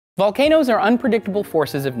Volcanoes are unpredictable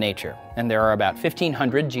forces of nature, and there are about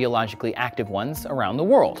 1,500 geologically active ones around the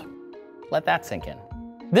world. Let that sink in.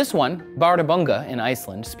 This one, Bardarbunga in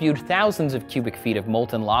Iceland, spewed thousands of cubic feet of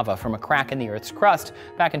molten lava from a crack in the Earth's crust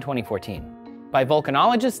back in 2014. By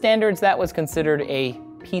volcanologist standards, that was considered a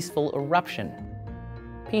peaceful eruption.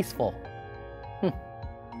 Peaceful.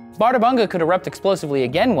 Bardarbunga could erupt explosively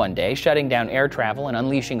again one day, shutting down air travel and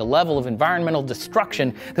unleashing a level of environmental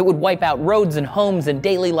destruction that would wipe out roads and homes and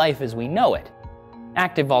daily life as we know it.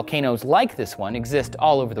 Active volcanoes like this one exist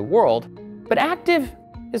all over the world, but active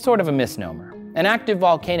is sort of a misnomer. An active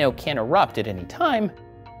volcano can erupt at any time,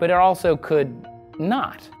 but it also could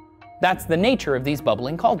not. That's the nature of these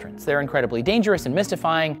bubbling cauldrons. They're incredibly dangerous and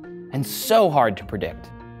mystifying, and so hard to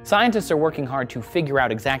predict. Scientists are working hard to figure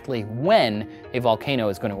out exactly when a volcano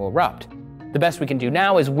is going to erupt. The best we can do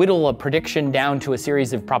now is whittle a prediction down to a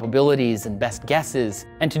series of probabilities and best guesses.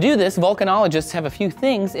 And to do this, volcanologists have a few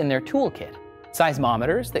things in their toolkit.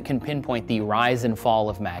 Seismometers that can pinpoint the rise and fall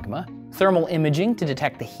of magma, thermal imaging to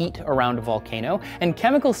detect the heat around a volcano, and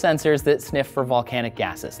chemical sensors that sniff for volcanic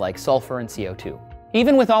gases like sulfur and CO2.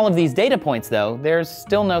 Even with all of these data points, though, there's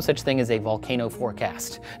still no such thing as a volcano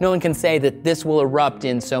forecast. No one can say that this will erupt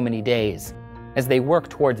in so many days. As they work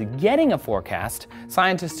towards getting a forecast,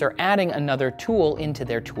 scientists are adding another tool into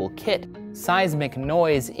their toolkit: seismic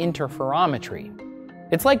noise interferometry.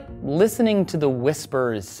 It's like listening to the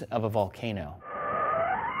whispers of a volcano.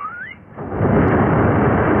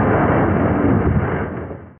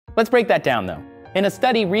 Let's break that down, though. In a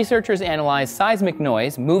study, researchers analyzed seismic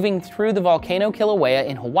noise moving through the volcano Kilauea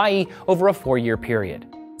in Hawaii over a 4-year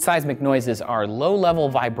period. Seismic noises are low-level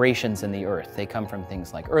vibrations in the Earth. They come from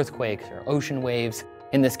things like earthquakes or ocean waves.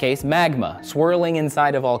 In this case, magma swirling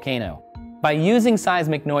inside a volcano. By using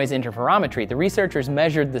seismic noise interferometry, the researchers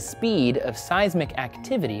measured the speed of seismic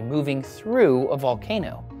activity moving through a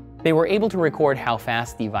volcano. They were able to record how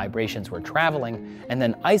fast the vibrations were traveling, and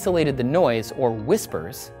then isolated the noise, or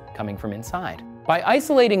whispers, coming from inside. By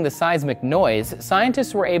isolating the seismic noise,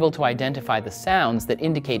 scientists were able to identify the sounds that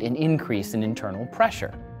indicate an increase in internal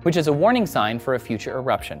pressure, which is a warning sign for a future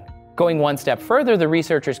eruption. Going one step further, the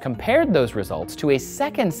researchers compared those results to a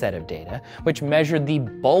second set of data, which measured the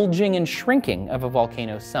bulging and shrinking of a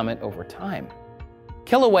volcano's summit over time.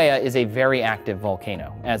 Kilauea is a very active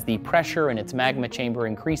volcano. As the pressure in its magma chamber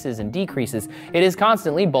increases and decreases, it is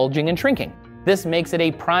constantly bulging and shrinking. This makes it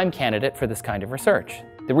a prime candidate for this kind of research.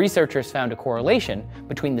 The researchers found a correlation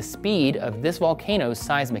between the speed of this volcano's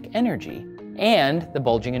seismic energy and the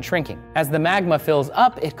bulging and shrinking. As the magma fills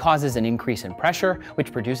up, it causes an increase in pressure,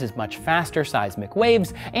 which produces much faster seismic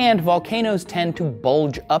waves, and volcanoes tend to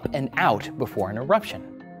bulge up and out before an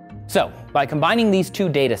eruption. So, by combining these two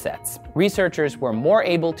data sets, researchers were more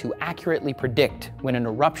able to accurately predict when an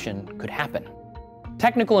eruption could happen.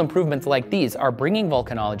 Technical improvements like these are bringing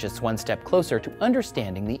volcanologists one step closer to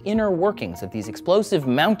understanding the inner workings of these explosive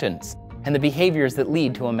mountains and the behaviors that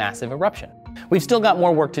lead to a massive eruption. We've still got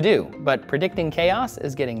more work to do, but predicting chaos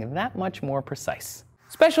is getting that much more precise.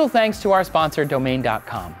 Special thanks to our sponsor,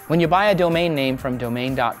 Domain.com. When you buy a domain name from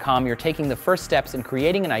Domain.com, you're taking the first steps in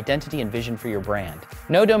creating an identity and vision for your brand.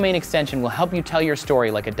 No domain extension will help you tell your story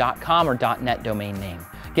like a .com or .net domain name.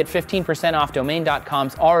 Get 15% off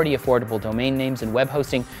Domain.com's already affordable domain names and web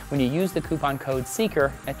hosting when you use the coupon code SEEKER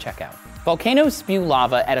at checkout. Volcanoes spew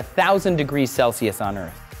lava at 1,000 degrees Celsius on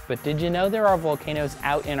Earth. But did you know there are volcanoes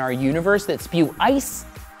out in our universe that spew ice?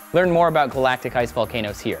 Learn more about galactic ice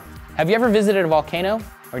volcanoes here. Have you ever visited a volcano,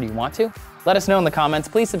 or do you want to? Let us know in the comments.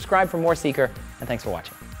 Please subscribe for more Seeker, and thanks for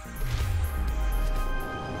watching.